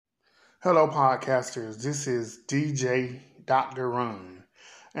Hello, podcasters. This is DJ Dr. Run,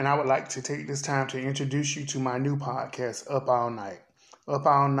 and I would like to take this time to introduce you to my new podcast, Up All Night. Up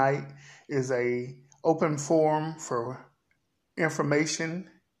All Night is a open forum for information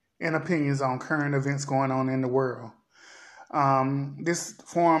and opinions on current events going on in the world. This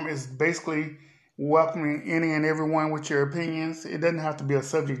forum is basically welcoming any and everyone with your opinions. It doesn't have to be a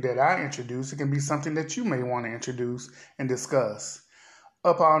subject that I introduce. It can be something that you may want to introduce and discuss.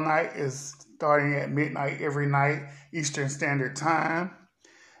 Up All Night is starting at midnight every night, Eastern Standard Time.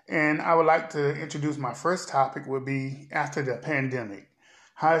 And I would like to introduce my first topic would be after the pandemic.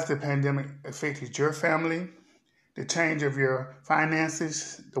 How has the pandemic affected your family, the change of your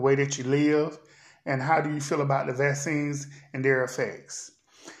finances, the way that you live, and how do you feel about the vaccines and their effects?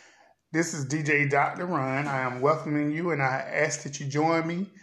 This is DJ Dr. Run. I am welcoming you and I ask that you join me